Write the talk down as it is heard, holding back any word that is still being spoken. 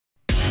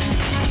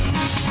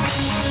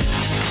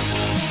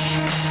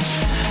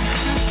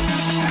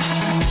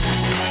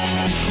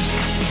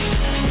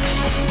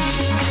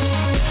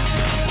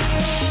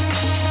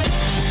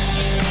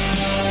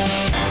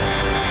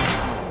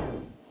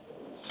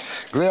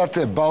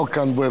Gledate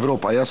Balkan u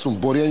Evropa. Ja sam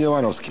Borjan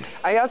Jovanovski.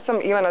 A ja sam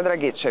Ivana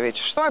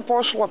Dragičević. Što je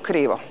pošlo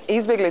krivo?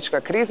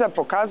 Izbjeglička kriza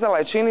pokazala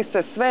je, čini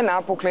se, sve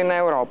napukline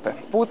Europe.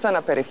 Puca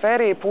na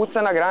periferiji,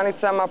 puca na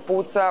granicama,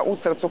 puca u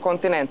srcu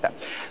kontinenta.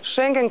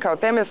 Schengen kao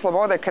temelj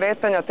slobode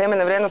kretanja,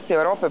 temeljne vrijednosti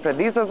Europe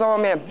pred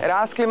izazovom je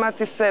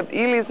rasklimati se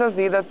ili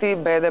zazidati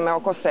bedeme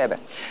oko sebe.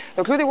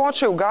 Dok ljudi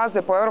uočaju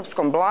gaze po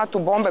europskom blatu,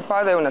 bombe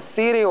padaju na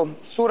Siriju,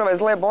 surove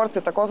zle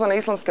borce takozvane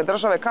islamske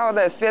države kao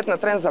da je svijet na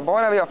tren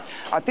zaboravio,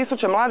 a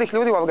tisuće mladih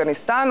ljudi u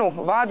Afganistanu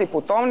vadi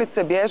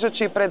putovnice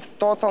bježeći pred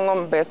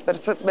totalnom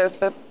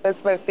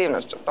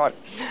besperspektivnošću.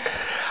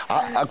 A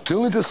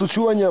актуелните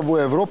случувања во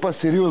Европа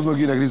сериозно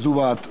ги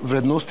нагризуваат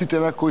вредностите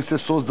на кои се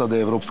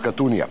создаде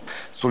Европската унија.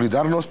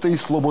 Солидарноста и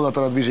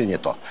слободата на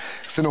движењето.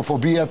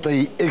 Ксенофобијата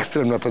и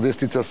екстремната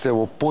десница се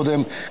во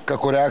подем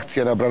како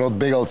реакција на бран од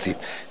бегалци.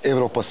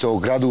 Европа се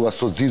оградува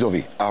со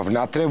зидови, а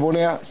внатре во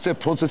неа се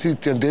процеси и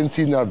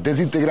тенденции на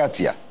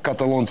дезинтеграција.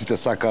 Каталонците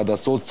сакаат да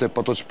се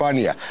отцепат од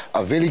Шпанија,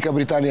 а Велика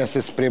Британија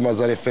се спрема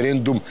за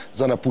референдум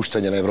за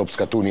напуштање на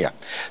Европската унија.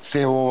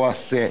 Се ова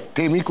се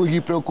теми кои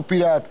ги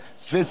преокупираат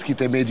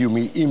светските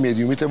медиуми и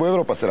медиумите во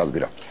Европа, се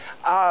разбира.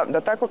 A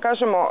da tako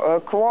kažemo,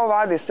 quo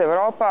vadis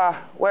Europa,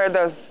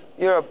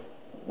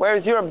 where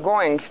is Europe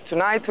going?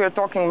 Tonight we are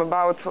talking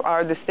about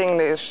our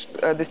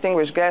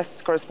distinguished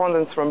guests,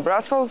 correspondents from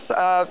Brussels.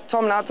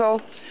 Tom Nuttall,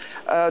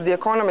 the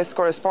Economist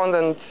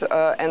correspondent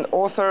and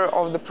author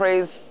of the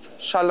praised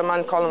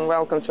Charlemagne column,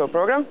 welcome to our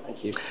program.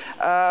 Thank you.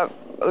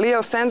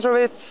 Leo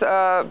Sandrovitz,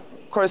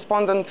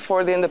 correspondent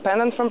for The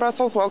Independent from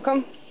Brussels,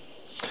 welcome.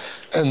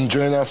 And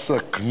join us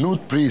Knut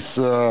Pries,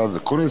 the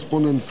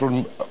correspondent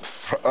from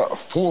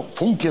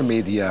Funke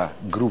Media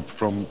Group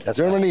from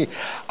Germany.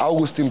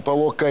 Augustin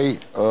Palokaj,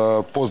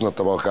 poznat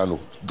na Balkanu,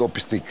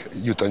 dopisnik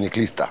Jutarnjeg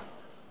lista.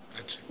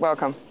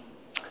 Welcome.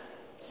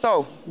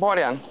 So,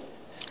 Borjan,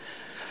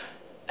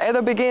 at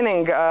the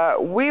beginning,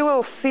 we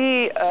will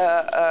see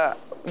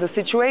the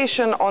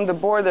situation on the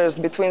borders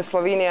between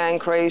Slovenia and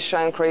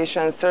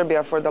Croatia and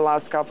Serbia for the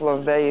last couple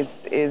of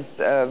days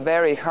is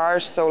very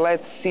harsh. So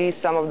let's see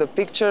some of the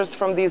pictures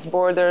from these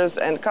borders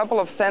and a couple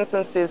of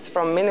sentences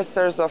from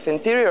ministers of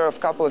interior of a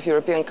couple of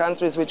European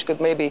countries which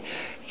could maybe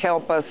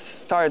help us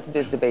start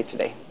this debate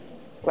today.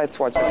 Let's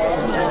watch it.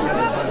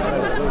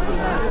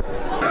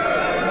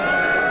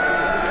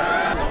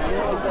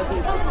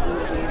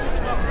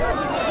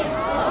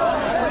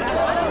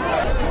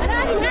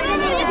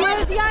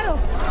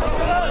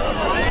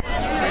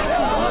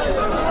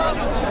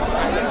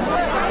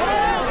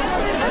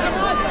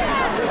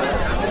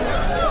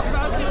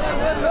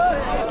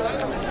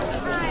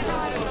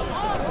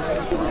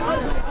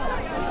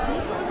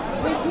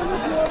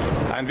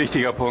 Ein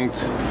wichtiger Punkt,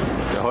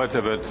 der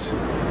heute wird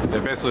der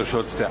bessere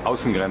Schutz der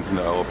Außengrenzen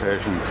der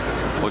Europäischen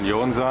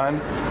Union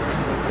sein.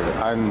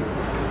 Ein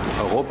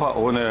Europa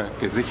ohne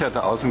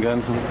gesicherte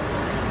Außengrenzen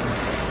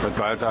wird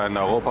bald ein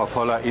Europa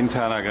voller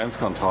interner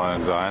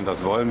Grenzkontrollen sein.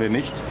 Das wollen wir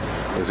nicht.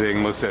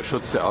 Deswegen muss der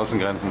Schutz der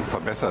Außengrenzen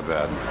verbessert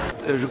werden.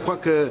 Je crois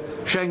que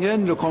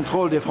Schengen, le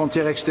contrôle des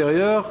frontières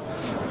extérieures,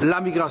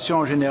 la migration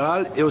en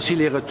général et aussi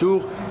les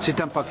retours, c'est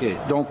un paquet.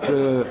 Donc,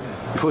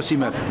 il faut s'y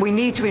mettre. We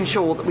need to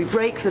ensure that we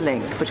break the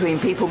link between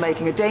people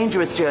making a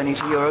dangerous journey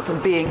to Europe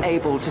and being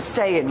able to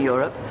stay in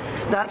Europe.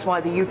 That's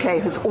why the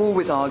UK has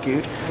always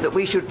argued that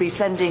we should be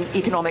sending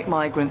economic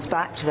migrants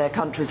back to their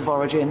countries of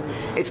origin.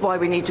 It's why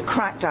we need to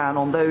crack down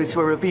on those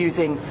who are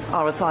abusing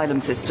our asylum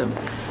system.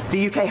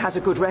 The UK has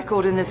a good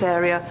record in this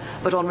area,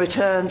 but on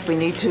returns we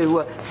need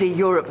to see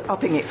Europe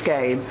upping its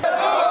game.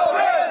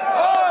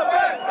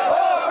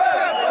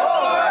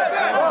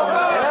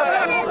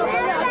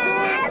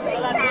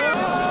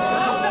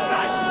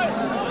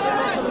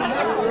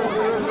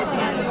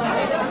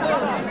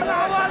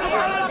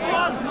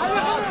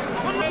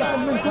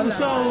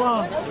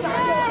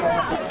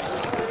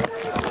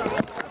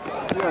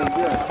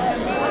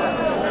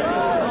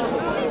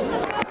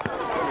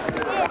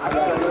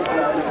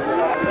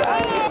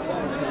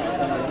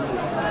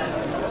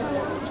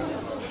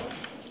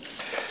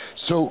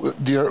 So,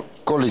 dear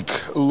colleague,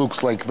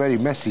 looks like very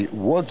messy.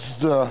 What's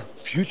the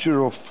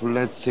future of,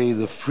 let's say,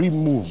 the free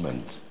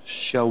movement?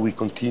 Shall we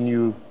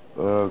continue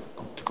to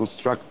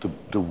construct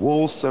the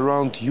walls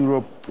around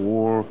Europe,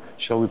 or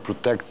shall we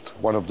protect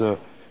one of the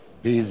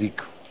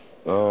basic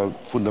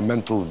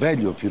fundamental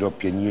value of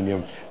European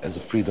Union as a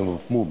freedom of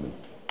movement?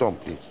 Tom,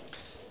 please.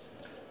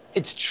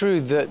 It's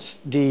true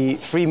that the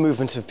free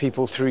movement of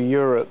people through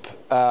Europe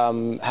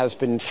has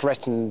been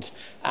threatened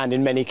and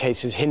in many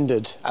cases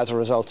hindered as a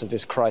result of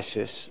this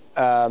crisis.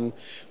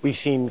 We've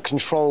seen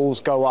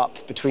controls go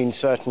up between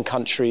certain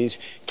countries,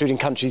 including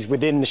countries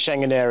within the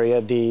Schengen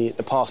area, the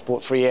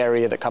passport-free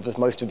area that covers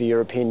most of the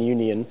European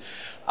Union.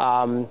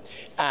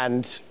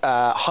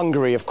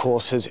 Hungary, of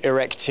course, has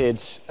erected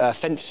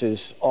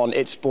fences on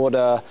its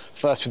border,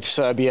 first with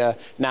Serbia,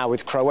 now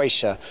with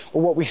Croatia. But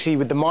what we see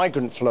with the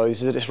migrant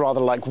flows is that it's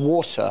rather like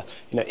water.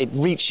 You know, it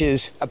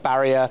reaches a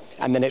barrier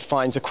and then it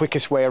finds a quick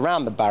quickest way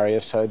around the barrier.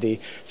 So the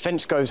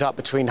fence goes up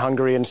between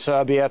Hungary and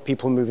Serbia,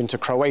 people move into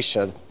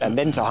Croatia and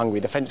then to Hungary.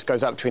 The fence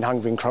goes up between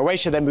Hungary and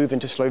Croatia, then move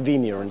into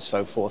Slovenia and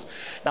so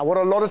forth. Now, what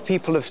a lot of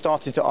people have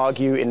started to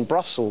argue in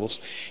Brussels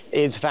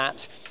is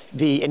that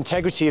the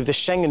integrity of the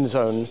Schengen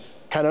zone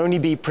can only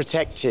be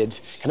protected,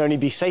 can only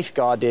be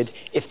safeguarded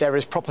if there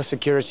is proper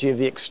security of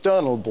the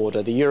external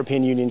border, the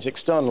European Union's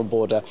external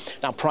border.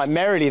 Now,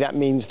 primarily that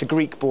means the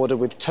Greek border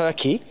with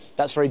Turkey.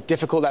 That's very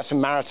difficult. That's a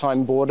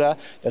maritime border.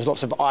 There's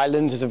lots of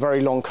islands. There's a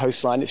very long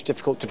coastline. It's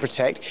difficult to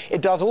protect.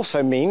 It does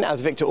also mean, as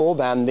Viktor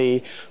Orban,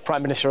 the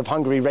Prime Minister of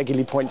Hungary,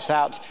 regularly points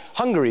out,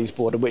 Hungary's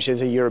border, which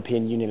is a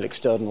European Union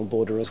external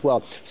border as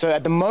well. So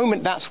at the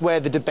moment, that's where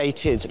the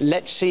debate is.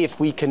 Let's see if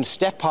we can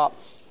step up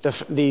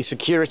the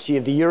security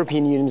of the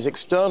European Union's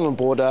external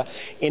border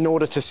in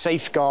order to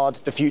safeguard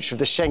the future of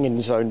the Schengen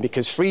zone,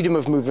 because freedom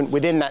of movement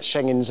within that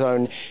Schengen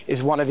zone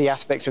is one of the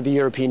aspects of the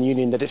European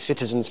Union that its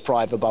citizens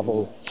prize above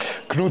all.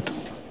 Knut,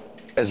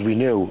 as we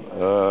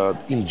know,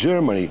 in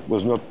Germany it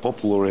was not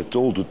popular at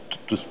all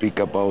to speak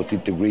about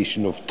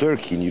integration of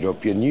Turkey in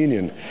European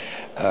Union.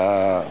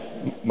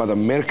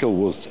 Madame Merkel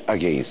was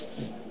against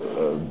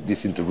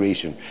this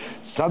integration.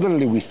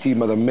 Suddenly we see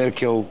Madame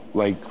Merkel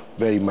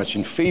very much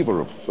in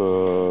favor of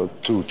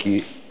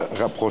Turkey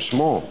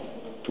rapprochement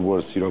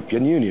towards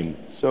European Union.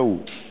 So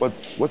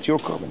what's your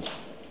comment?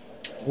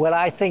 Well,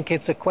 I think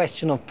it's a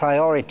question of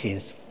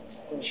priorities.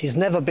 She's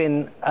never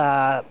been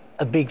a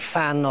big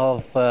fan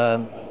of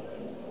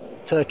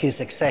Turkey's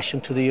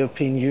accession to the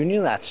European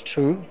Union, that's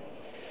true.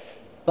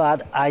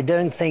 But I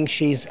don't think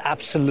she's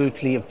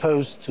absolutely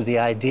opposed to the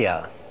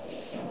idea.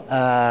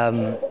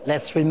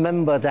 Let's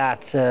remember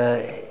that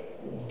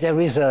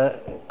there is a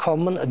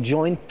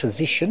joint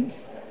position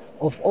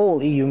of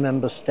all EU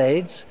member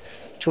states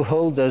to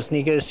hold those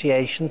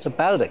negotiations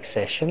about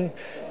accession,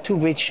 to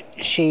which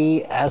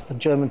she, as the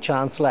German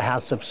Chancellor,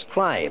 has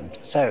subscribed.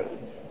 So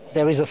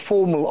there is a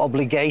formal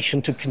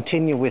obligation to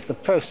continue with the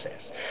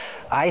process.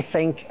 I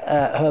think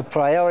her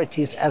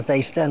priorities as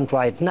they stand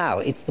right now,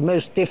 it's the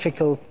most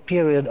difficult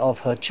period of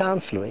her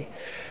chancellery.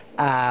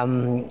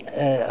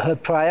 Her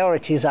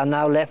priorities are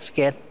now, let's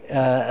get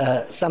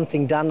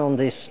something done on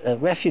this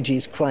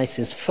refugees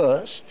crisis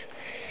first.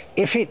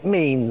 If it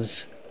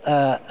means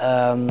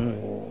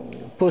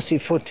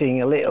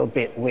pussyfooting a little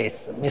bit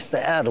with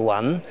Mr.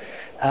 Erdogan,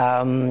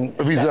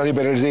 visa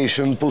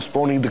liberalization,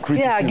 postponing the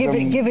criticism,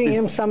 yeah, giving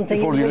him something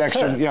before the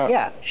return. election.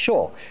 Yeah,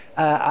 sure.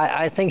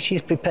 I think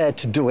she's prepared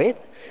to do it.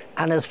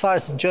 And as far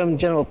as the German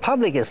general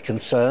public is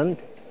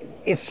concerned,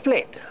 it's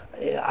split.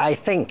 I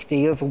think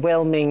the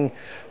overwhelming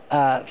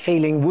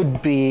feeling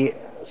would be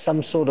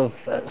some sort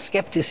of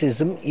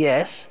skepticism,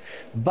 yes,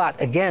 but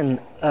again,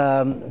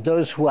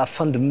 those who are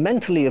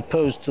fundamentally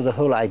opposed to the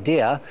whole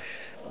idea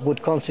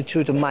would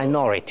constitute a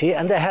minority,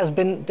 and there has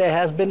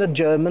been a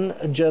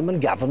German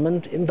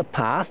government in the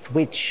past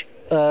which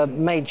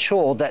made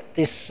sure that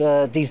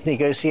these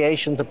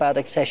negotiations about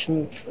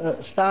accession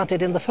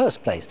started in the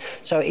first place.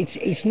 So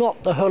it's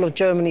not the whole of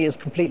Germany is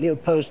completely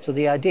opposed to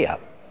the idea.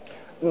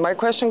 My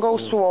question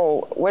goes to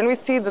all. When we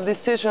see the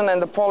decision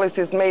and the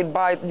policies made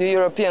by the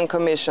European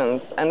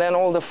Commissions, and then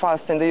all the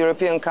fuss in the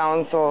European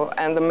Council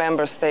and the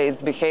member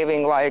states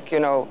behaving like,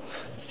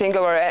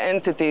 singular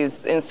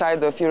entities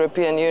inside the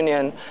European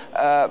Union,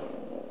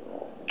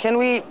 can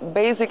we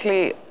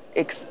basically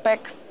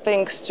expect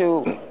things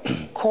to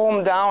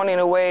calm down in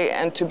a way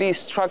and to be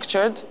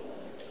structured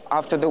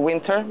after the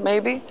winter,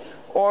 maybe?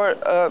 Or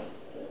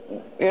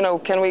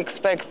can we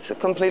expect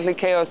completely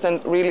chaos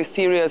and really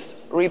serious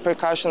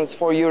repercussions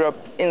for Europe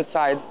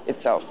inside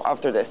itself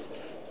after this?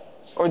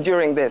 Or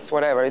during this,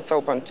 whatever, it's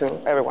open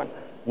to everyone.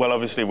 Well,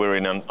 obviously we're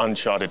in an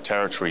uncharted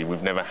territory.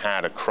 We've never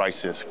had a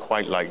crisis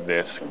quite like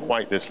this,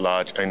 quite this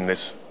large in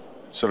this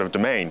sort of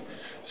domain.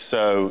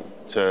 So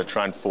to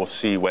try and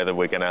foresee whether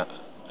we're going to,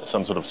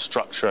 some sort of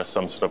structure,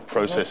 some sort of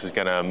process is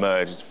going to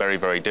emerge, it's very,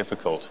 very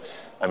difficult.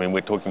 I mean,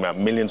 we're talking about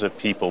millions of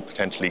people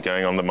potentially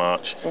going on the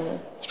march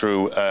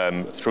through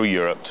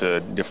Europe to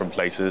different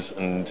places,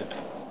 and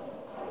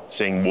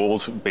seeing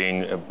walls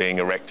being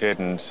erected,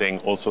 and seeing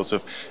all sorts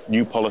of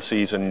new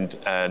policies and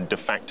de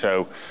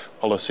facto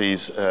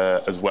policies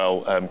as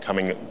well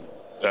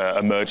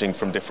emerging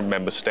from different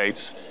member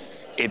states.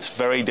 It's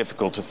very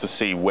difficult to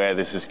foresee where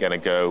this is going to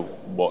go,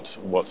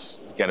 what's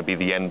going to be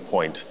the end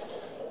point.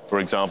 For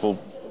example,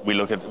 when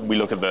we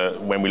look at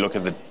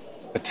the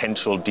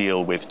potential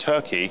deal with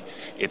Turkey,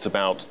 it's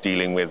about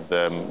dealing with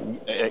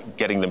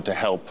getting them to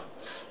help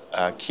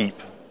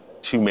keep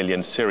 2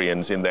 million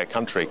Syrians in their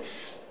country.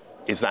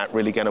 Is that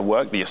really going to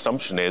work? The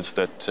assumption is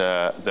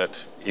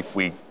that if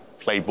we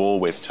play ball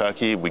with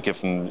Turkey, we give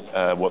them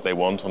what they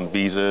want on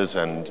visas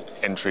and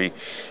entry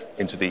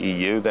into the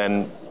EU,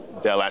 then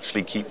they'll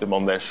actually keep them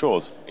on their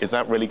shores. Is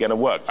that really going to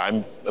work?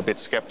 I'm a bit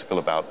skeptical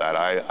about that.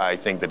 I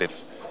think that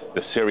if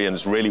the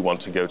Syrians really want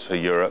to go to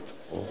Europe,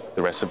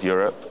 the rest of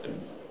Europe,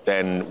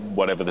 then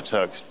whatever the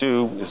Turks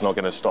do is not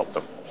going to stop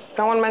them.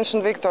 Someone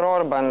mentioned Viktor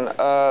Orban.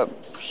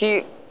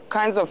 He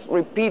kinds of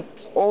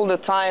repeat all the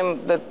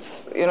time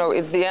that, you know,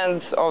 it's the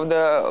end of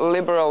the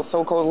liberal,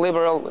 so-called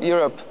liberal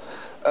Europe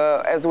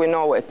as we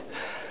know it.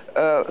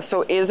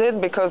 So is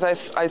it? Because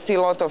I see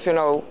a lot of, you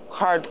know,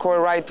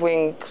 hardcore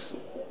right-wing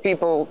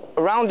people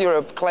around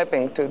Europe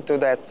clapping to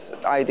that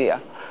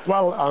idea.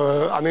 Well,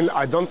 I mean,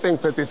 I don't think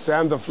that it's the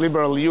end of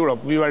liberal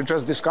Europe. We were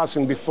just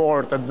discussing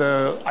before that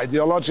the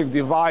ideological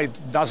divide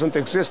doesn't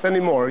exist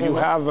anymore. You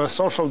have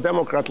social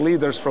democrat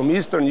leaders from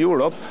Eastern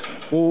Europe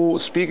who,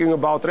 speaking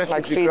about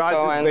refugee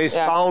crisis, they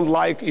sound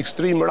like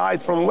extreme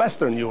right from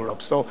Western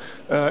Europe. So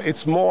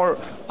it's more,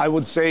 I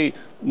would say,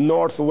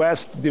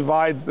 northwest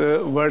divide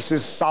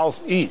versus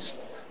southeast.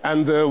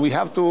 And we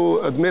have to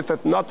admit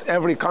that not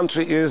every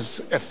country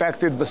is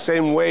affected the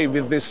same way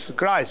with this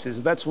crisis.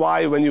 That's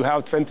why when you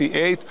have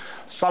 28,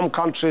 some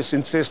countries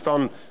insist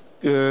on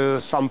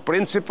some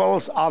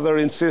principles,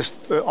 others insist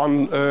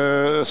on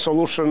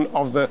solution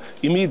of the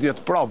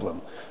immediate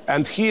problem.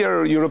 And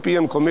here,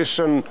 European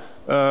Commission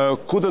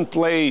couldn't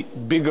play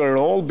bigger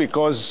role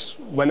because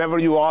whenever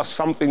you ask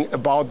something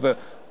about the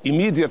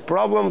immediate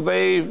problem,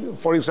 they,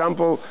 for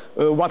example,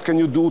 what can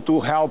you do to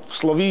help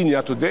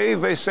Slovenia today?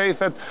 They say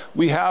that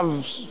we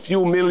have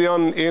few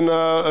million in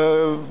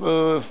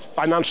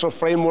financial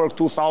framework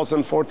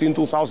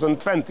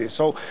 2014-2020.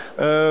 So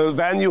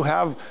then you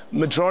have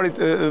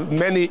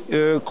many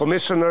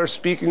commissioners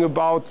speaking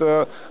about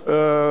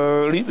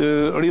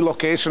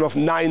relocation of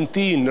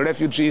 19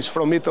 refugees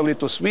from Italy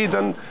to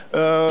Sweden,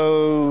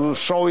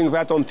 showing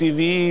that on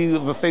TV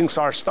the things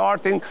are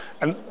starting,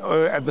 and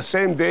at the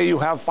same day you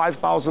have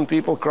 5,000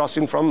 people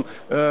crossing from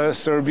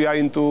Serbia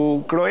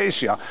into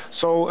Croatia.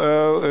 So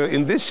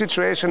in this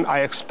situation,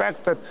 I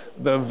expect that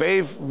the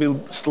wave will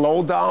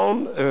slow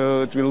down.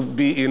 It will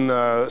be in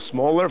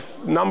smaller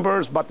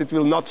numbers, but it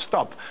will not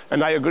stop.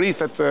 And I agree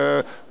that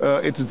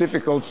it's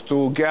difficult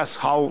to guess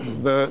how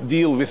the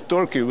deal with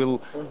Turkey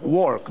will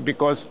work,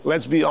 because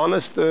let's be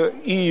honest, the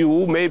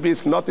EU maybe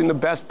is not in the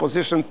best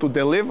position to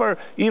deliver,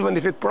 even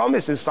if it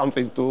promises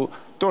something to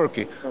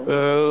Turkey.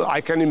 I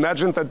can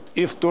imagine that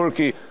if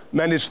Turkey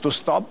managed to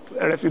stop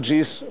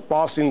refugees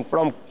passing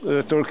from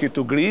Turkey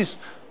to Greece,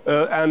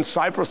 and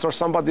Cyprus or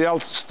somebody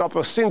else stop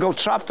a single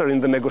chapter in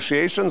the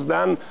negotiations,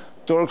 then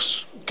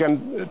Turks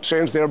can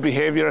change their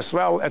behavior as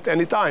well at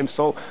any time.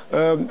 So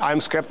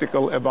I'm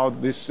skeptical about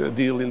this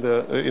deal in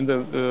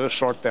the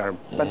short term.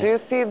 But do you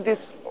see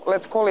this,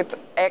 let's call it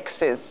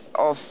axis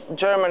of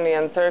Germany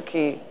and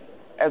Turkey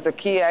as a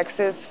key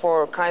axis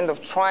for kind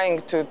of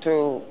trying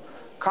to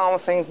calm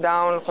things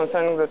down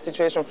concerning the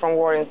situation from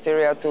war in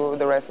Syria to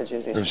the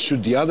refugees issue?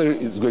 Should the other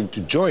is going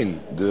to join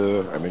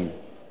the,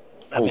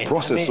 whole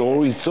process,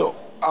 or it's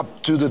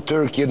up to the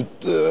Turkey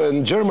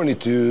and Germany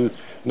to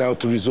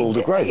resolve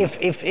the crisis?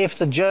 If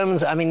the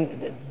Germans,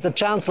 the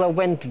Chancellor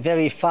went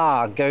very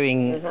far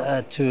going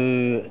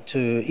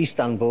to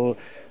Istanbul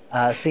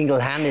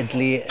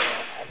single-handedly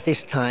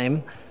this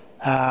time,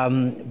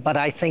 but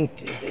I think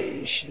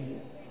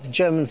the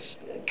Germans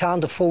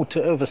can't afford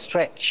to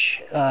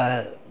overstretch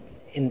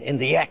in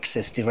the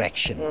Axis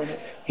direction.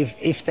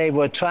 If they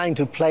were trying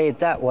to play it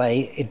that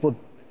way, it would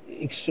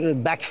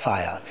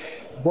backfire.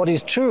 What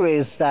is true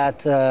is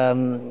that,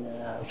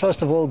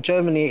 first of all,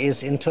 Germany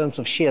is, in terms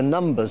of sheer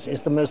numbers,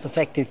 is the most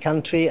affected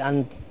country,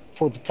 and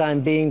for the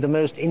time being, the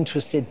most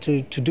interested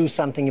to do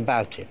something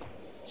about it.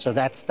 So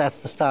that's the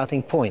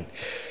starting point.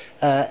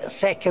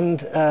 Second,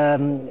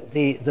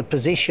 the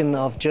position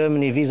of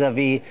Germany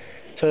vis-à-vis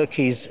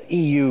Turkey's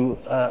EU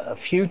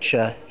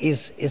future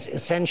is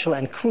essential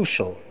and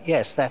crucial.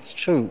 Yes, that's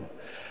true.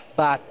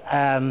 But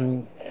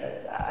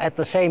at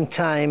the same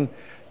time,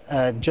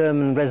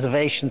 German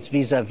reservations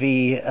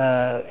vis-à-vis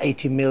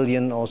 80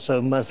 million or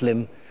so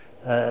Muslim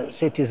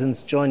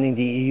citizens joining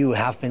the EU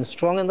have been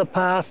strong in the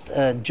past.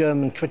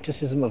 German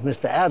criticism of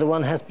Mr.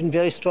 Erdogan has been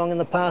very strong in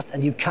the past,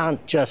 and you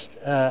can't just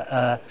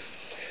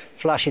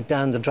flush it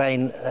down the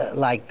drain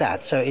like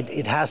that. So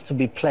it has to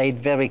be played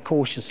very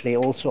cautiously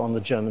also on the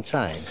German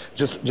side.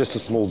 Just a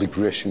small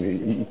digression,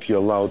 if you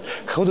allowed.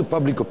 How the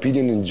public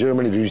opinion in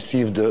Germany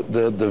received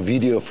the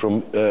video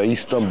from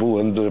Istanbul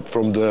and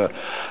from the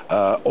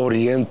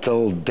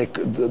oriental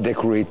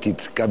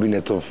decorated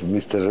cabinet of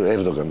Mr.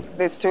 Erdogan?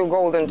 These two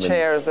golden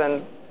chairs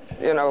and,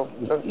 you know,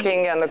 the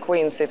king and the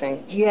queen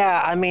sitting.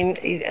 Yeah,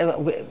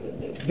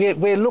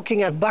 we're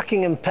looking at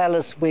Buckingham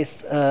Palace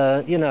with,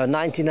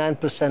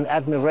 99%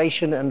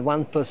 admiration and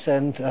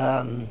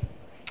 1%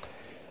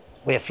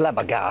 we're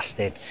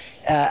flabbergasted.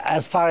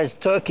 As far as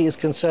Turkey is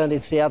concerned,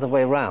 it's the other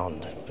way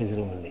around,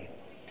 presumably.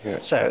 Yeah.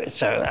 So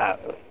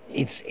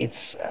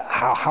it's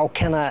how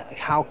can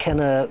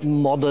a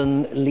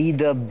modern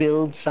leader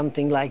build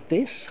something like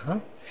this? Huh?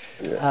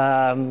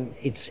 Yeah.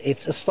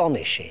 It's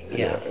astonishing.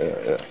 Yeah.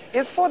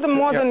 Is for the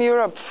modern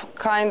Europe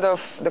kind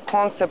of the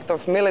concept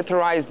of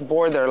militarized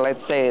border,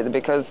 let's say,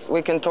 because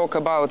we can talk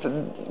about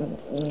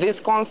this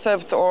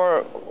concept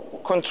or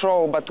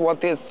control, but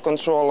what is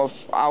control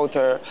of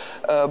outer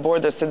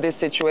borders in this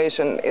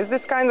situation? Is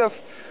this kind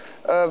of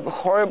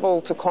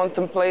horrible to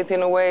contemplate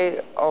in a way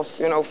of,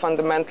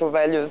 fundamental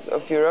values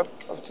of Europe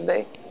of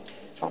today?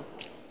 So.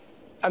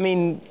 I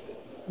mean,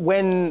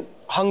 when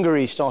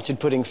Hungary started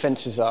putting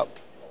fences up,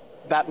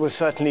 that was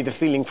certainly the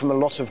feeling from a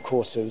lot of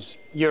quarters.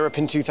 Europe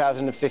in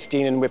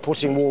 2015, and we're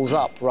putting walls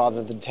up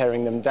rather than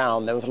tearing them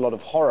down. There was a lot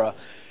of horror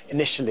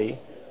initially.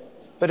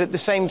 But at the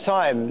same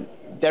time,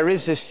 there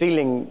is this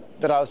feeling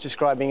that I was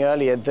describing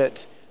earlier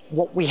that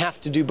what we have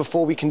to do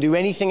before we can do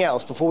anything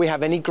else, before we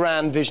have any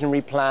grand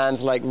visionary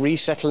plans like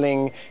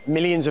resettling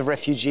millions of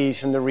refugees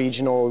from the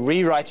region or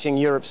rewriting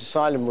Europe's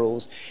asylum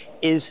rules,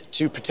 is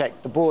to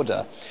protect the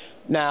border.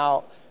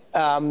 Now,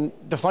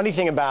 the funny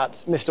thing about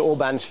Mr.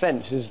 Orbán's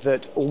fence is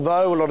that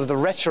although a lot of the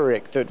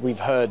rhetoric that we've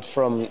heard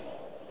from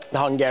the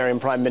Hungarian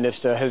Prime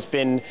Minister has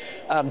been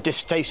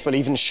distasteful,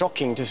 even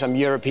shocking to some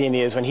European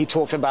ears when he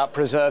talks about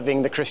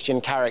preserving the Christian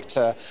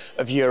character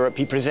of Europe.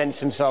 He presents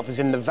himself as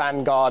in the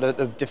vanguard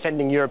of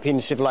defending European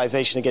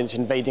civilization against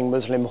invading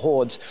Muslim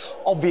hordes.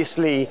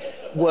 Obviously,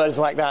 words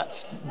like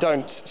that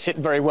don't sit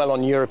very well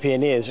on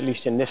European ears, at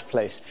least in this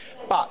place.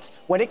 But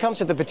when it comes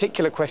to the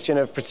particular question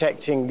of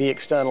protecting the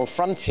external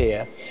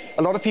frontier,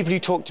 a lot of people you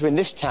talk to in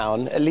this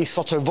town, at least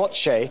sotto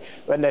voce,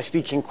 when they're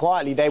speaking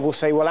quietly, they will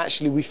say, well,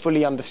 actually, we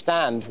fully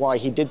understand why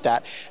he did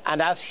that.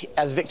 And as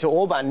Viktor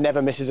Orbán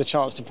never misses a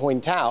chance to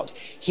point out,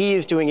 he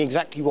is doing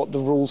exactly what the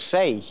rules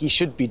say he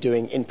should be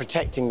doing in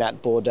protecting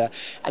that border.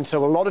 And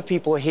so a lot of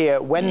people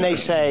here, when they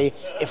say,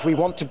 if we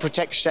want to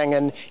protect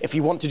Schengen, if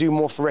we want to do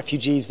more for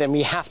refugees, then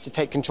we have to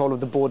take control of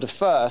the border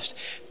first,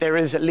 there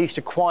is at least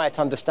a quiet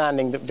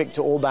understanding that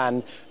Viktor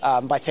Orbán,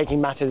 by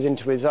taking matters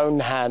into his own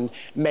hand,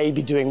 may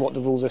be doing what the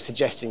rules are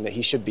suggesting that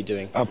he should be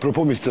doing.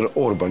 Apropos Mr.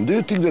 Orbán, do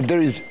you think that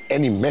there is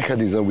any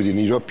mechanism within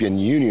the European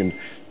Union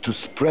to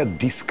spread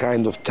this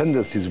kind of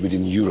tendencies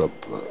within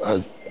Europe,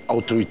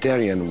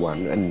 authoritarian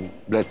one and,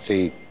 let's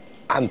say,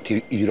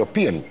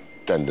 anti-European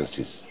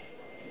tendencies?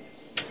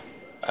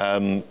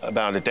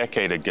 About a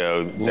decade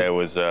ago, there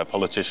was a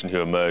politician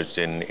who emerged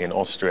in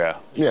Austria,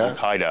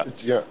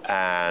 Al-Qaeda,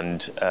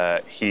 and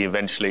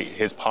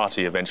his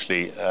party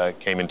eventually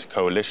came into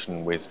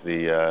coalition with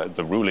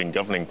the ruling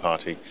governing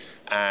party,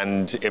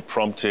 and it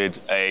prompted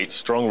a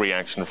strong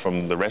reaction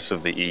from the rest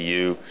of the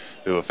EU,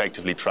 who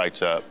effectively tried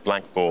to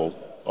blackball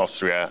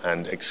Austria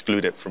and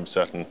exclude it from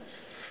certain.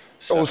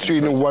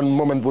 Austria in one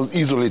moment was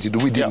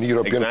isolated within the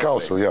European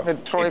Council.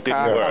 With Troika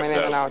coming in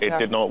and out. It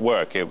did not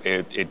work.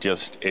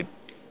 It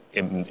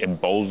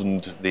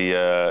emboldened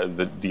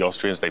the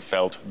Austrians. They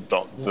felt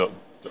the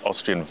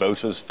Austrian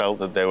voters felt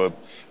that they were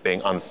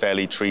being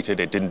unfairly treated.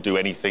 It didn't do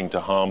anything to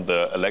harm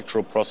the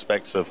electoral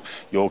prospects of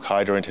Jörg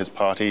Haider and his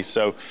party.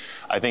 So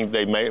I think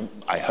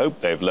I hope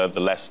they've learned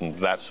the lesson.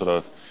 That sort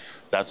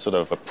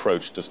of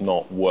approach does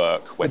not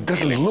work. It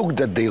doesn't look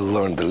that they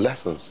learned the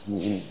lessons,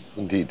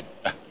 indeed.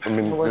 I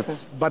mean,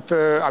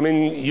 I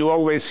mean, you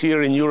always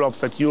hear in Europe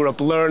that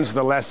Europe learns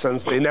the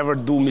lessons. They never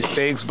do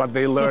mistakes, but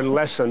they learn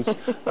lessons.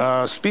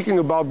 Speaking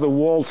about the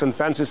walls and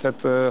fences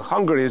that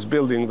Hungary is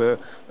building, the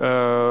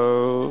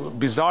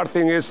bizarre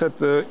thing is that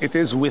it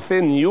is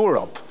within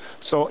Europe.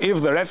 So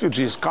if the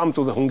refugees come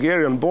to the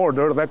Hungarian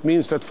border, that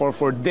means that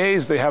for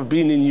days they have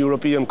been in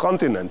European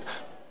continent.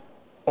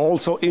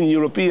 Also in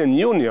European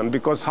Union,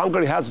 because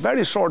Hungary has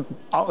very short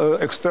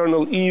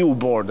external EU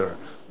border,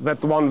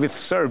 that one with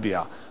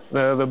Serbia.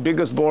 The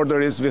biggest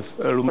border is with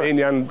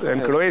Romania and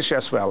Croatia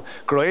as well.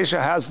 Croatia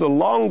has the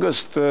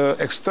longest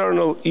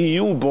external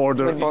EU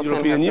border in the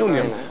European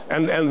Union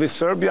and with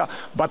Serbia.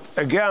 But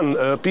again,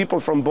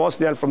 people from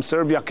Bosnia and from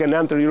Serbia can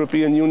enter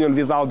European Union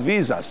without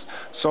visas.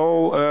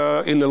 So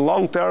in the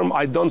long term,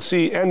 I don't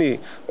see any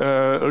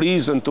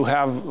reason to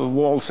have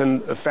walls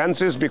and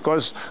fences,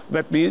 because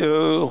that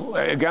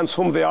against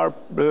whom they are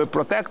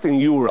protecting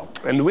Europe.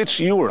 And which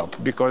Europe?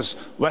 Because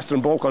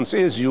Western Balkans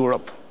is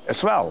Europe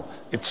as well.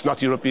 It's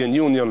not European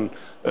Union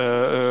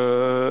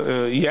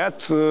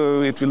yet.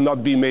 It will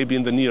not be maybe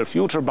in the near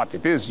future, but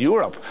it is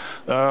Europe.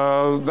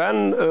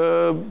 Then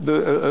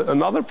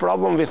another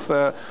problem with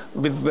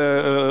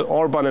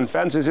Orbán and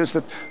fences is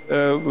that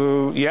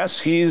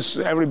yes,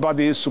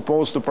 everybody is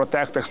supposed to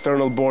protect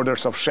external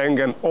borders of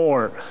Schengen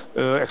or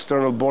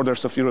external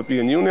borders of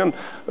European Union,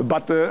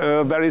 but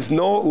there is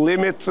no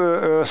limit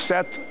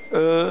set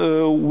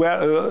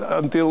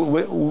until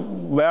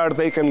where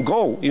they can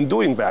go in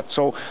doing that.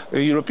 So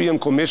the European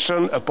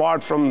Commission,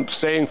 apart from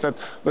saying that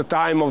the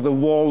time of the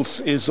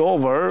walls is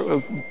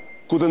over,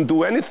 couldn't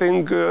do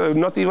anything,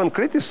 not even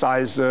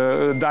criticize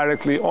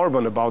directly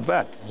Orbán about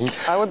that.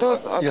 I would do.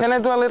 Can I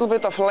do a little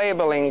bit of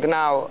labeling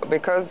now?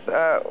 Because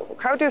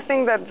how do you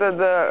think that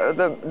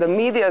the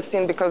media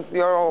scene, because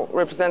you're all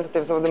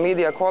representatives of the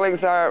media,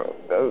 colleagues are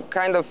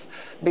kind of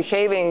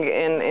behaving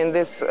in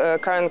this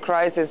current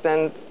crisis?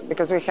 And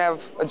because we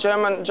have a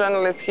German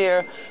journalist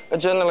here, a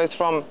journalist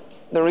from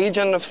the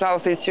region of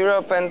Southeast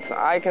Europe, and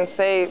I can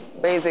say,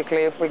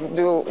 basically, if we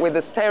do with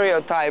the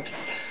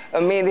stereotypes,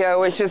 a media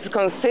which is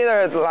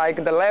considered like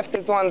the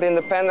leftist one, the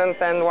independent,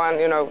 and one,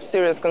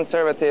 serious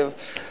conservative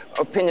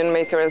opinion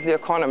maker as The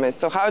Economist.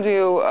 So how do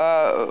you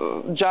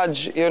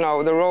judge,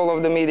 the role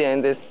of the media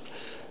in this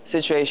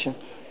situation?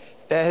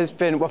 There has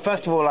been, well,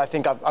 first of all, I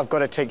think I've got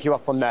to take you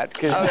up on that.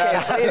 Okay,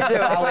 please do.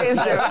 Please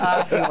do.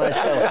 Asking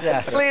myself,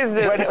 yeah. Please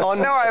do.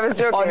 No, I was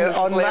joking.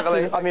 On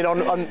matters, I mean,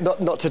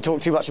 not to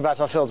talk too much about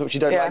ourselves, which you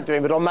don't like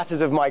doing, but on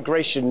matters of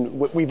migration,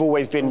 we've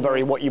always been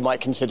very what you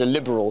might consider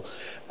liberal.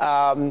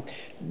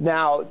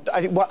 Now,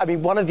 I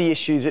mean, one of the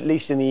issues, at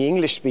least in the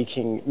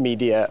English-speaking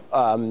media,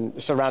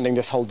 surrounding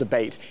this whole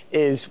debate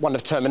is one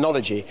of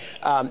terminology,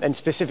 and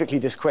specifically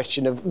this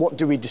question of what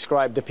do we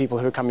describe the people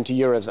who are coming to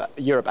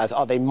Europe as?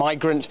 Are they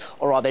migrants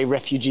or are they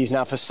refugees?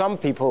 Now, for some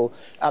people,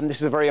 this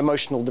is a very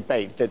emotional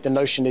debate, that the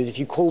notion is if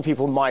you call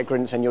people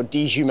migrants and you're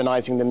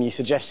dehumanizing them, you're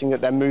suggesting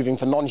that they're moving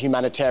for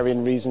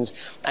non-humanitarian reasons,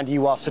 and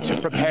you are sort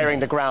of preparing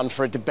the ground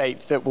for a debate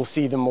that will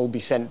see them all be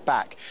sent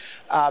back.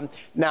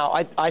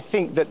 Now, I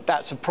think that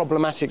that's a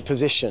problematic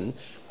position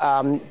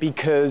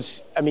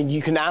because, I mean,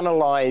 you can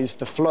analyze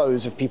the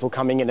flows of people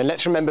coming in. And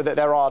let's remember that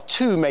there are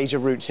two major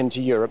routes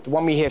into Europe. The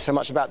one we hear so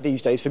much about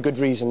these days, for good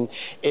reason,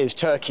 is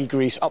Turkey,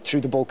 Greece, up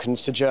through the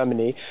Balkans to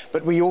Germany.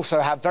 But we also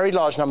have very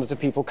large numbers of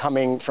people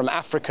coming from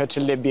Africa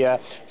to Libya,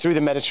 through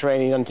the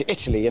Mediterranean to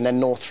Italy, and then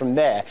north from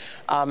there.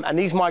 And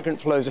these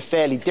migrant flows are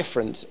fairly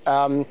different.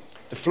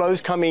 The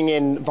flows coming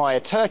in via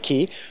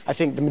Turkey, I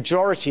think the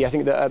majority, I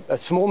think that a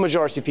small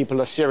majority of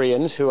people are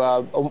Syrians, who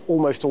are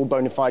almost all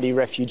bona fide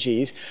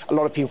refugees, a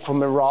lot of people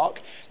from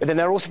Iraq, but then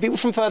there are also people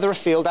from further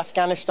afield,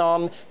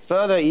 Afghanistan,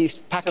 further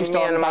east,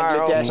 Pakistan,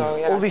 Bangladesh,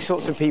 also, all these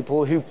sorts of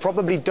people who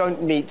probably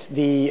don't meet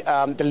the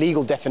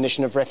legal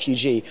definition of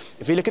refugee.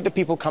 If we look at the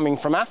people coming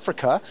from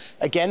Africa,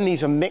 again,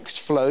 these are mixed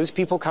flows.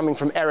 People coming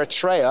from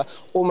Eritrea,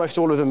 almost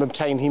all of them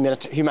obtain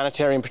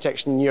humanitarian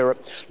protection in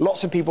Europe.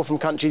 Lots of people from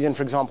countries in,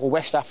 for example,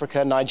 West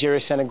Africa, Nigeria,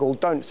 Senegal,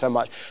 don't so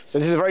much. So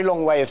this is a very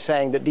long way of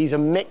saying that these are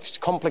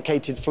mixed,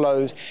 complicated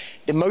flows.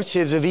 The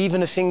motives of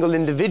even a single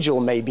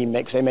individual may be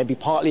mixed. They may be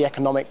partly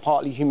economic,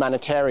 partly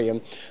humanitarian.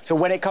 So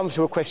when it comes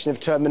to a question of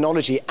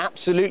terminology,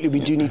 absolutely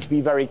we do need to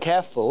be very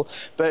careful.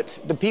 But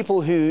the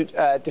people who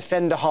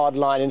defend a hard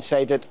line and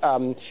say that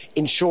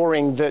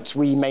ensuring that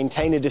we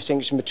maintain a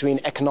distinction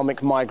between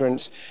economic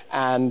migrants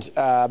and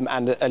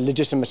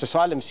legitimate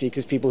asylum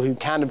seekers, people who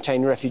can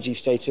obtain refugee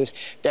status,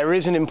 there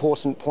is an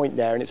important point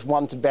there, and it's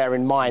one to bear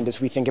in mind as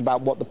we think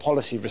about what the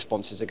policy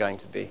responses are going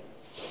to be.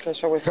 Okay,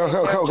 shall we say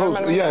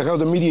how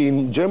the media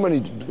in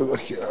Germany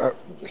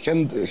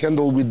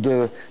handle with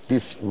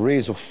this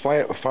rise of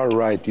far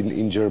right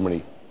in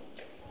Germany?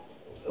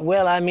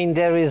 Well, I mean,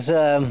 there is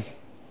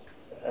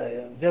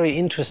very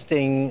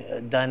interesting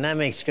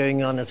dynamics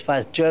going on as far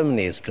as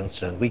Germany is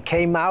concerned. We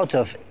came out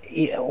of,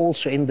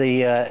 also in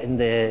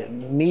the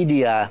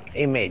media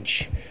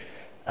image,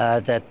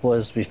 that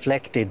was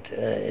reflected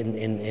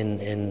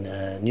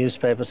in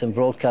newspapers and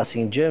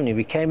broadcasting in Germany.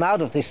 We came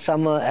out of this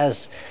summer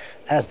as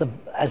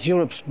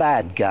Europe's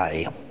bad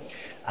guy.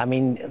 I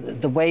mean,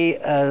 the way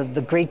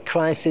the Greek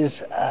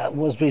crisis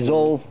was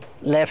resolved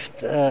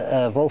left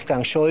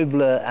Wolfgang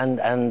Schäuble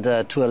and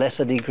to a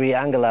lesser degree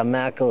Angela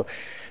Merkel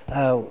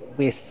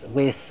with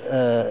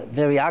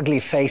very ugly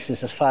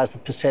faces as far as the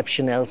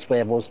perception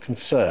elsewhere was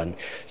concerned.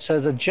 So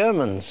the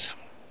Germans,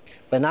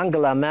 when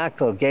Angela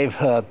Merkel gave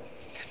her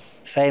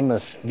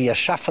famous "Wir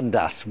schaffen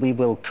das," we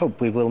will cope,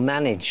 we will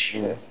manage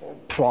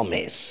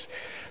promise,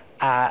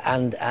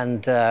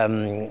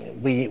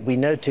 we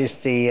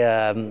noticed the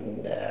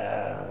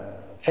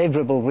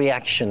favorable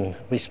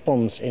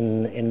response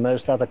in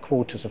most other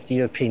quarters of the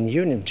European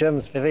Union.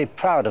 Germans were very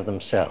proud of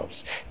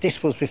themselves.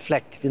 This was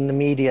reflected in the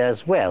media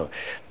as well.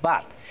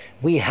 But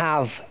we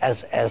have,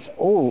 as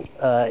all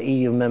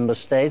EU member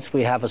states,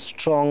 we have a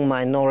strong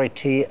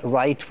minority,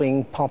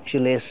 right-wing,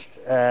 populist,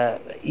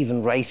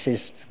 even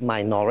racist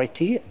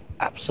minority,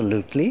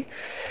 absolutely.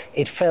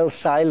 It fell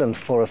silent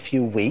for a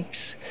few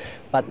weeks.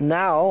 But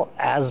now,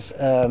 as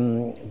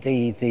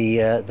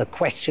the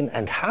question,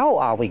 and how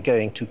are we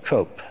going to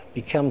cope,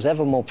 becomes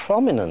ever more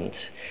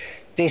prominent,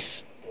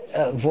 this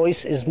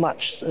voice is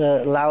much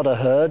louder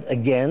heard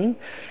again.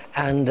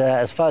 And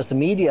as far as the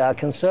media are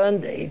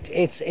concerned,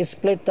 it's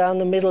split down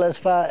the middle as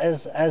far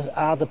as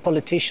are the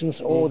politicians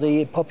or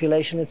the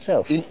population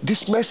itself. In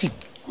this messy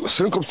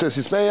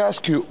circumstances, may I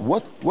ask you,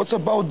 what's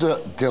about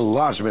the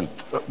enlargement?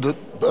 The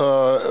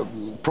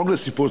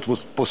progress report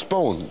was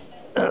postponed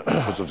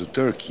because of the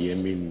Turkey, I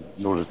mean,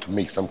 in order to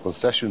make some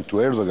concession to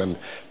Erdogan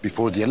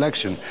before the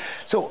election.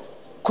 So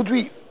could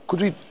we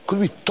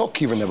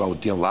talk even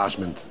about the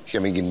enlargement,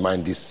 having in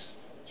mind this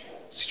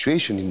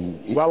situation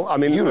in well, I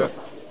mean, Europe?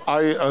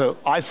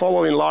 I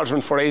follow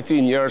enlargement for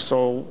 18 years,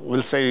 so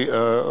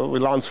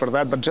we'll answer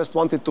that. But just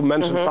wanted to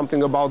mention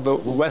something about the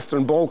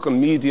Western Balkan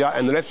media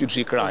and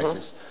refugee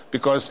crisis,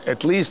 because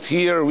at least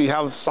here we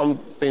have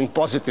something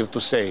positive to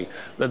say,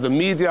 that the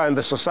media and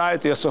the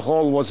society as a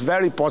whole was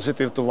very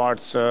positive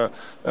towards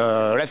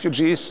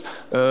refugees,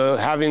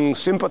 having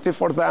sympathy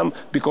for them,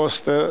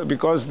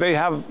 because they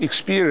have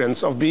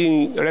experience of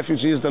being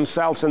refugees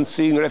themselves and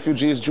seeing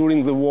refugees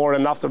during the war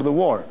and after the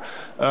war.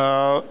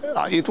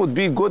 It would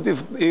be good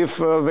if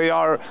they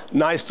are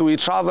nice to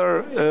each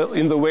other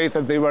in the way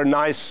that they were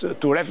nice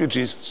to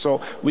refugees.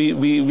 So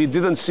we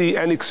didn't see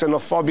any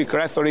xenophobic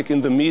rhetoric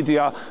in the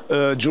media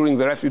during during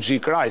the refugee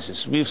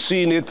crisis. We've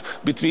seen it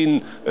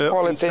between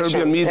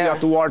Serbian media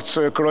towards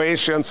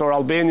Croatians or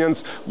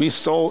Albanians. We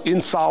saw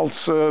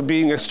insults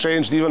being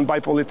exchanged even by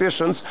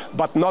politicians,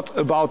 but not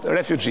about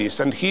refugees.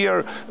 And here,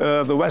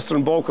 the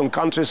Western Balkan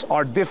countries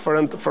are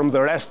different from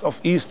the rest of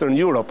Eastern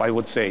Europe, I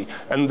would say.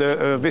 And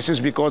this is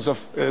because of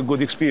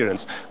good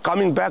experience.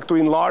 Coming back to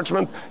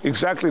enlargement,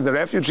 exactly the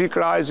refugee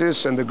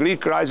crisis and the Greek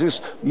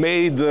crisis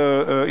made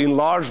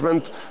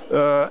enlargement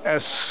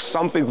as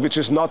something which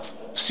is not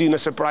seen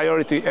as a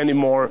priority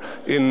anymore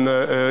in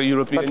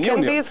European Union. But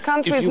can these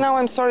countries now,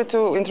 I'm sorry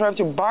to interrupt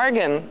you,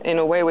 bargain in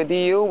a way with the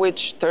EU,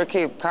 which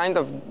Turkey kind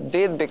of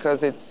did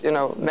because it's, you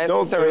know,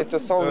 necessary to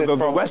solve this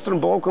problem? The Western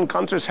Balkan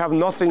countries have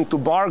nothing to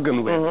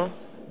bargain with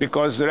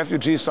because the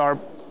refugees are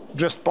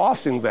just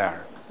passing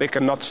there. They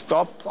cannot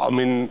stop, I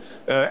mean,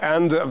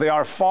 and they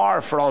are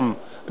far from,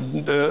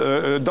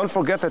 don't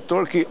forget that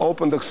Turkey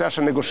opened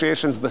accession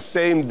negotiations the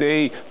same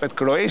day that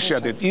Croatia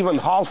did, even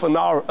half an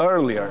hour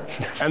earlier.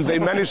 And they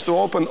managed to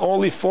open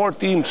only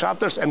 14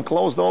 chapters and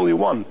closed only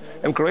one.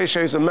 And Croatia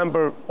is a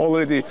member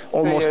already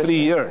almost 3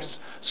 years.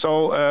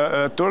 So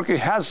Turkey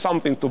has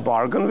something to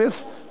bargain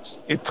with.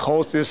 It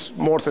hosts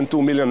more than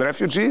 2 million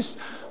refugees.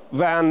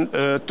 Then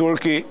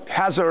Turkey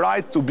has a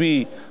right to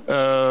be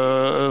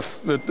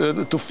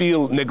to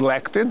feel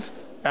neglected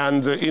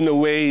and in a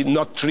way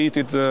not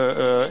treated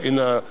in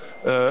a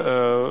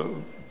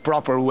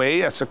proper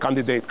way as a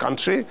candidate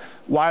country,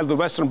 while the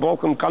Western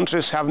Balkan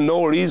countries have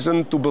no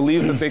reason to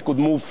believe that they could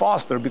move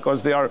faster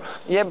because they are.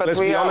 Yeah, but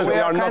we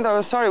are kind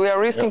of sorry. We are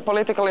risking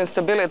political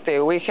instability.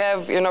 We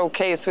have, you know,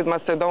 case with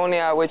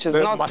Macedonia, which is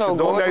not so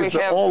good.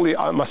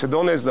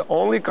 Macedonia is the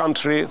only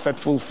country that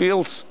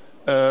fulfills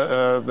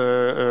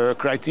the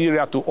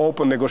criteria to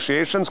open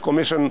negotiations.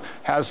 Commission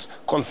has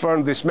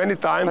confirmed this many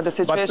times. But the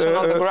situation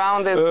on the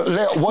ground is...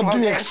 what do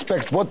you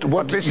expect? What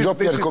the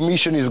European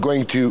Commission is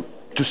going to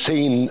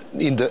say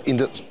in the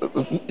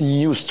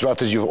new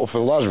strategy of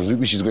enlargement,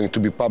 which is going to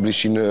be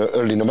published in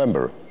early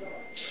November?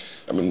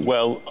 I mean,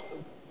 well,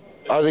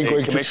 are they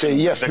going to say,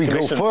 yes, we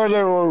go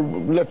further, or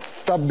let's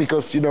stop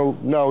because, you know,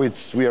 now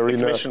we are in a...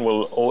 The Commission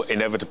will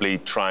inevitably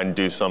try and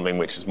do something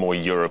which is more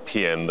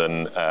European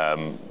than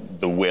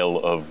the will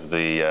of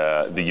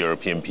the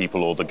European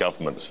people or the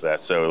governments there.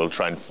 So it'll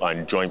try and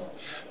find joint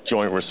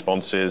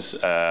responses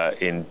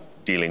in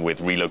dealing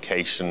with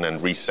relocation and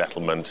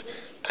resettlement.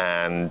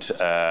 And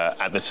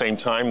at the same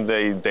time,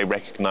 they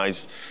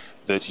recognize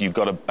that you've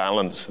got to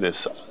balance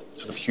this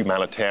sort of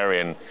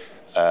humanitarian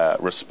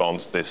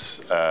response,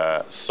 this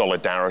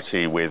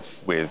solidarity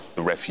with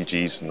the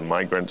refugees and the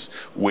migrants,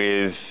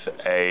 with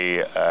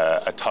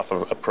a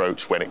tougher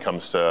approach when it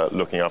comes to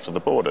looking after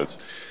the borders.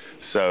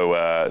 So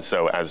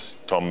as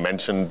Tom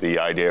mentioned, the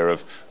idea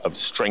of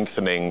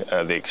strengthening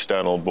the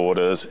external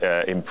borders,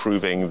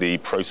 improving the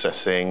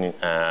processing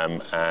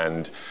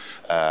and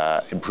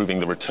improving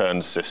the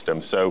return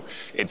system. So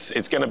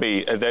it's going to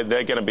be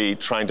they're going to be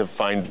trying to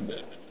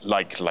find,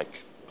 like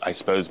I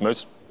suppose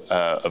most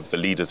of the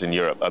leaders in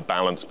Europe, a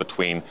balance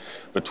between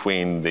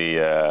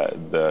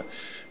the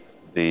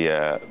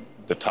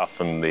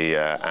tough and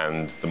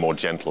the more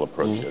gentle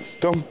approaches.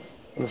 Tom,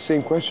 the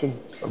same question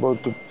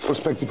about the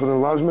perspective on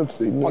enlargement.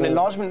 On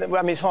enlargement,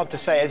 I mean, it's hard to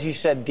say. As you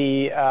said,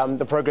 the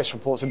progress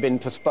reports have been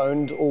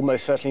postponed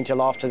almost certainly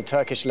until after the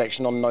Turkish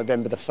election on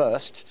November the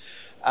 1st.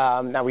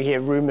 Now we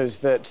hear rumours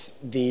that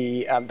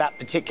that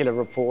particular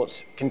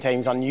report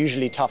contains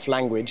unusually tough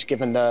language,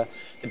 given the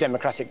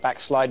democratic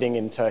backsliding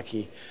in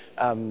Turkey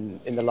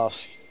over the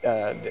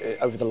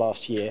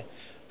last year.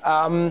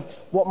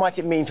 What might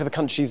it mean for the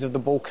countries of the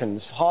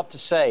Balkans? Hard to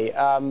say.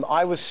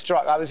 I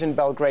was in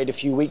Belgrade a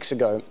few weeks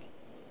ago,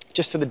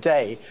 just for the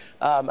day,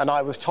 and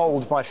I was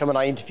told by someone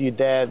I interviewed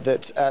there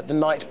that the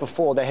night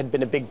before there had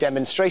been a big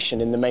demonstration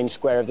in the main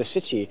square of the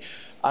city.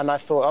 And I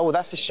thought, oh, well,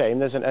 that's a shame.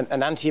 There's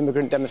an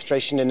anti-immigrant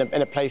demonstration in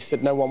a place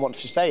that no one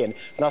wants to stay in.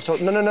 And I was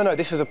told, no,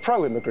 this was a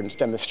pro-immigrant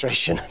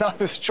demonstration. And I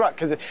was struck,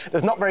 because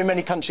there's not very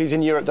many countries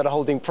in Europe that are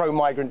holding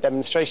pro-migrant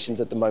demonstrations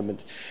at the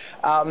moment.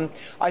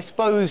 I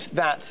suppose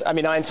that, I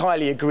mean, I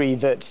entirely agree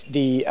that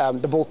the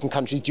Balkan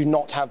countries do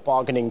not have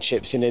bargaining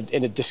chips in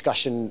a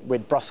discussion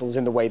with Brussels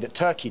in the way that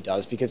Turkey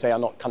does, because they are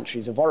not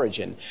countries of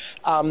origin.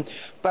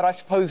 But I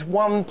suppose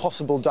one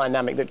possible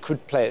dynamic that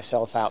could play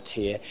itself out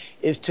here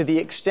is, to the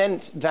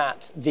extent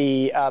that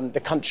the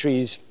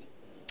countries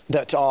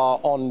that are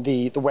on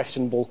the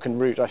Western Balkan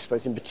route, I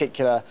suppose in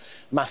particular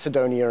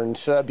Macedonia and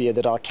Serbia,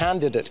 that are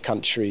candidate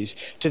countries,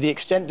 to the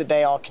extent that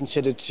they are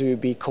considered to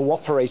be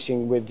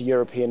cooperating with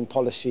European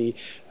policy,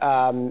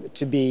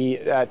 to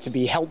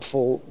be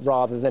helpful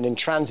rather than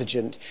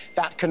intransigent,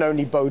 that can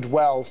only bode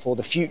well for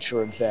the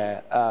future of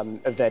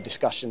their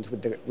discussions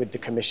with the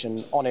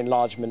Commission on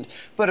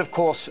enlargement. But of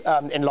course,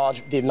 the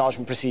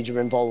enlargement procedure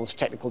involves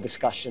technical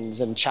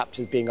discussions and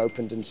chapters being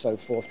opened and so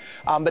forth.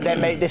 But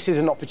this is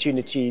an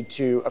opportunity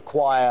to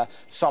acquire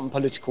some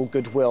political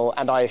goodwill,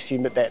 and I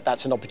assume that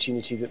that's an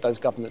opportunity that those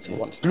governments will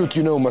want to take. Look,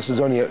 you know,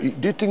 Macedonia,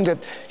 do you think that,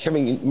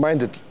 having in mind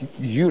that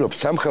Europe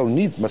somehow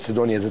needs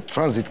Macedonia as a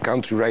transit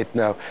country right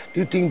now, do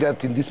you think that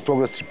in this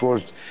progress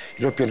report,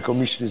 European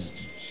Commission is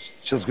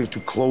just going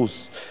to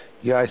close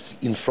the eyes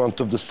in front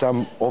of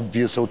some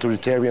obvious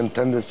authoritarian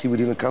tendency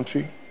within the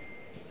country?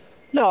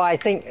 No, I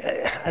think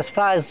as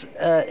far as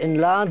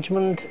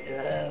enlargement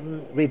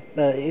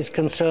is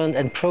concerned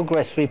and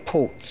progress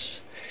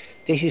reports,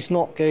 this is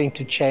not going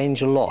to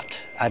change a lot.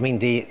 I mean,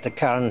 the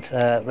current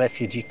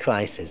refugee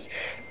crisis.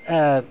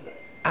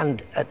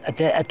 And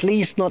at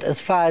least not as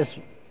far as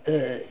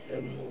the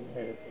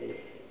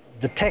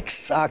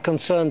texts are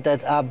concerned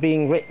that are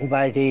being written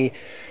by the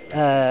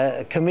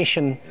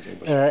Commission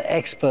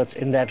experts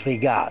in that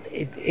regard.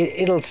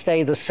 It'll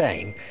stay the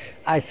same.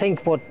 I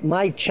think what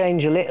might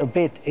change a little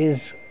bit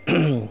is,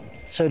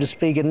 so to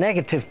speak, a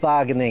negative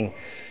bargaining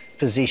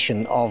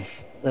position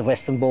of the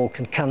Western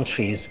Balkan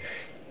countries.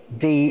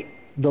 The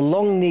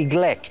long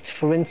neglect,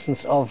 for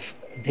instance, of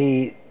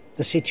the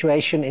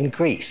situation in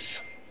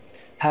Greece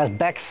has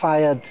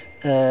backfired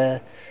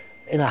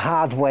in a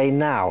hard way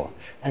now.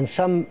 And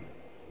some,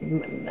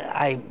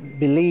 I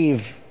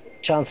believe,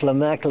 Chancellor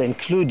Merkel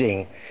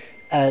including,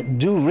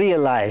 do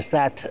realize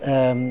that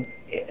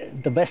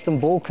the Western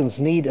Balkans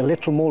need a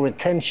little more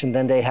attention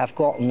than they have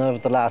gotten over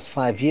the last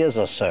 5 years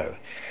or so.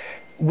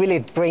 Will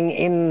it bring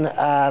in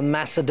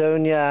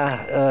Macedonia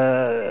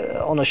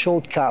on a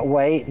shortcut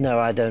way? No,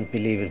 I don't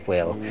believe it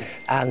will.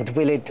 And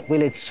will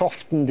it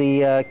soften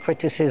the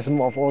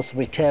criticism of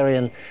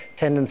authoritarian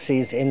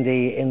tendencies in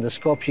the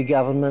Skopje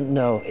government?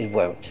 No, it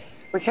won't.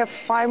 We have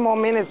 5 more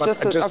minutes. But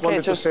I just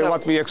wanted to say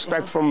what we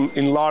expect from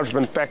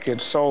enlargement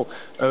package. So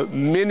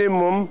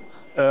minimum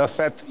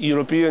that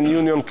European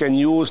Union can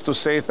use to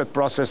say that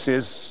process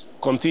is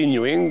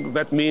continuing.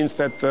 That means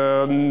that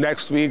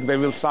next week they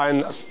will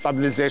sign a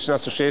stabilization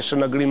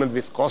association agreement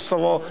with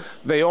Kosovo.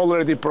 They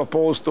already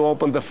proposed to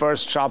open the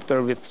first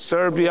chapter with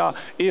Serbia.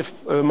 If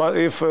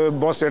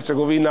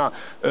Bosnia-Herzegovina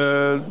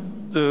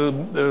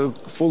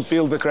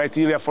fulfill the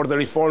criteria for the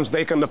reforms,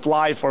 they can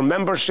apply for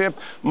membership.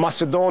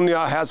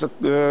 Macedonia has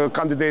a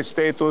candidate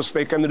status.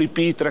 They can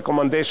repeat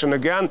recommendation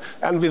again.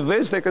 And with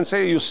this, they can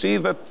say, you see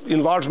that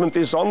enlargement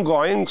is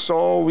ongoing,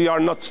 so we are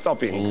not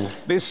stopping.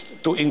 This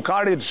to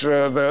encourage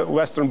the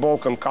Western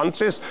Balkan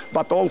countries,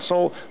 but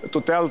also to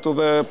tell to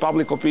the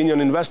public opinion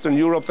in Western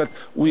Europe that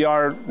we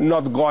are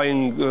not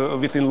going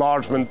with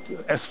enlargement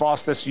as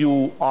fast as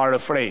you are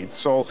afraid.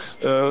 So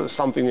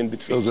something in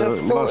between.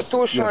 Just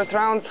two short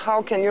rounds.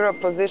 How can Europe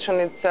position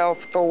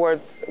itself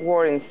towards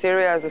war in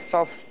Syria as a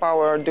soft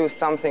power, or do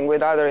something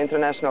with other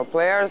international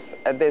players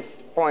at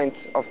this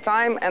point of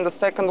time? And the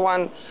second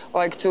one,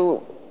 like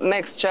to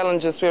next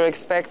challenges we're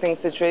expecting,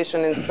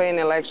 situation in Spain,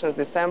 elections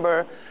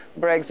December,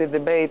 Brexit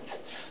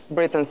debate,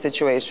 Britain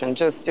situation.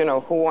 Just, you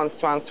know, who wants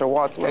to answer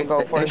what? We'll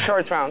go for a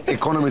short round.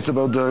 Economists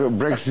about the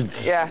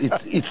Brexit, yeah.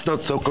 it's not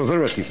so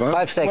conservative, huh?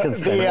 5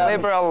 seconds.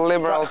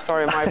 Liberal,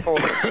 sorry, my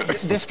fault.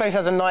 This place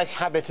has a nice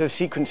habit of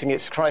sequencing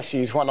its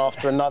crises one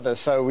after another.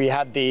 So we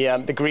had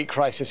the Greek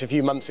crisis a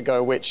few months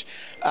ago, which,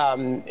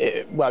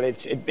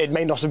 it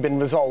may not have been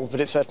resolved,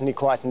 but it's certainly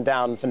quietened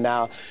down for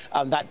now.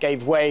 That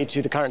gave way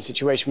to the current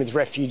situation with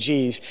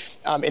refugees.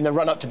 In the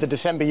run-up to the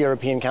December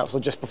European Council,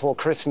 just before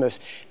Christmas,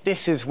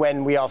 this is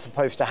when we are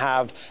supposed to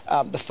have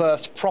the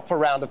first proper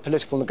round of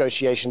political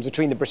negotiations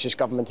between the British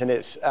government and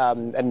its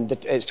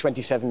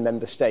 27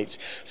 member states.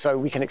 So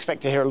we can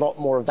expect to hear a lot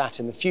more of that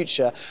in the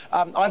future.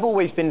 I've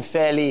always been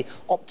fairly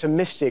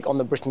optimistic on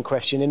the Britain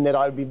question, in that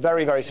I would be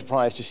very, very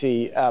surprised to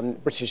see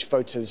British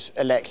voters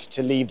elect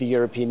to leave the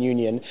European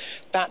Union.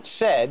 That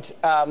said,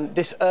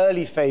 this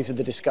early phase of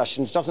the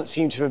discussions doesn't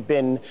seem to have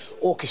been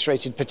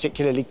orchestrated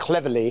particularly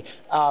cleverly.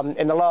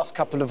 In the last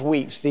couple of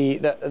weeks,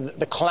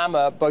 the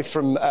clamour, both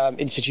from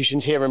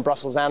institutions here in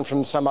Brussels and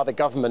from some other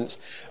governments,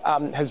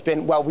 has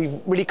been, well,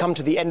 we've really come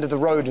to the end of the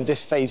road of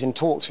this phase in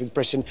talks with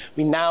Britain.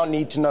 We now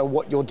need to know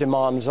what your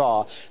demands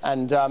are.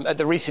 And at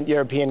the recent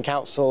European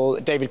Council,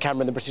 David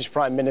Cameron, the British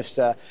Prime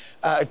Minister,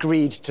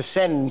 agreed to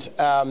send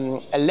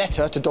a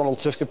letter to Donald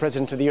Tusk, the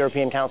President of the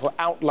European Council,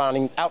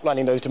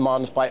 outlining those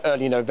demands by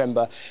early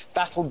November.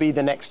 That'll be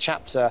the next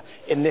chapter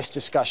in this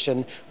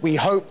discussion. We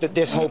hope that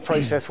this whole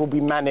process will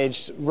be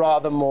managed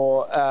rather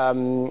more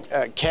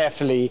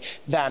carefully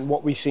than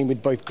what we've seen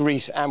with both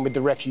Greece and with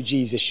the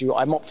refugees issue.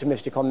 I'm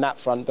optimistic on that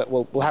front, but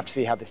we'll have to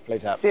see how this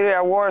plays out.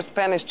 Syria war,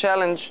 Spanish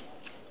challenge.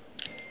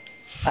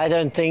 I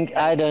don't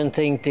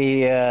think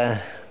the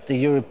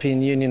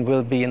European Union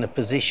will be in a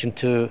position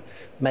to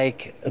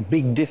make a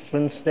big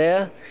difference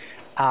there.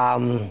 I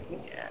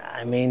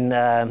mean,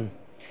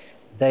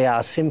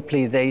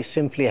 they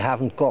simply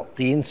haven't got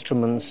the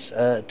instruments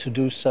to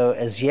do so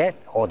as yet,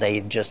 or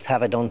they just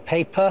have it on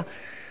paper.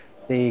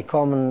 The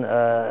common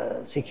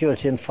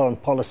security and foreign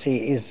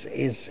policy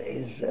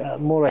is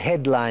more a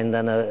headline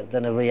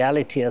than a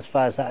reality as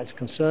far as that is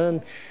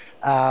concerned.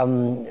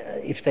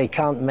 If they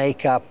can't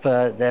make up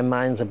their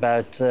minds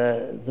about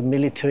the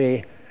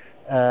military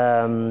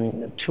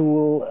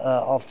tool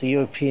of the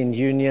European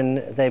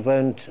Union. They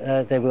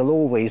will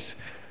always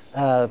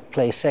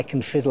play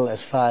second fiddle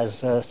as far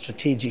as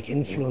strategic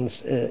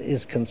influence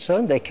is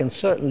concerned. They can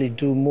certainly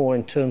do more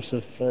in terms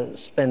of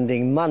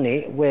spending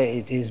money where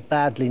it is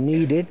badly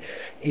needed.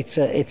 It's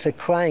a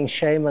crying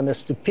shame and a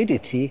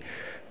stupidity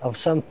of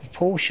some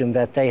proportion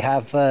that they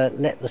have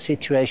let the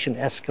situation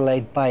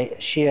escalate by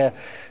sheer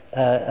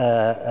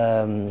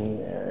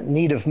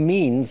need of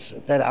means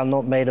that are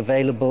not made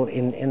available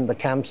in the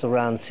camps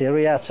around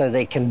Syria. So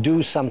they can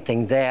do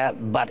something there,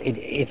 but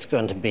it's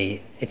going to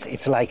be,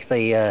 it's like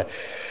the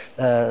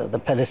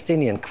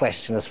Palestinian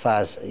question as far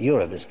as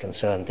Europe is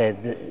concerned.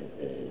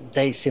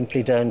 They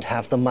simply don't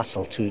have the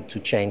muscle to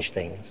change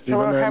things. So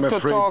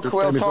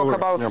we'll talk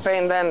about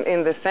Spain then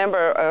in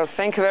December.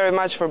 Thank you very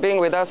much for being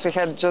with us. We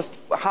had just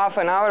half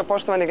an hour.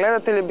 Poštovani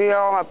gledatelji, bio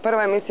ova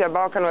prva emisija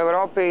Balkan u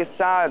Europi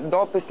sa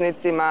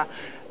dopisnicima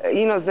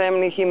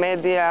inozemnih i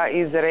medija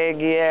iz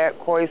regije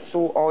koji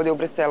su ovdje u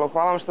Briselu.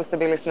 Hvala vam što ste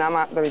bili s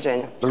nama.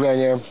 Doviđenja.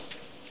 Doviđenja.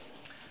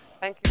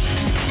 Thank you.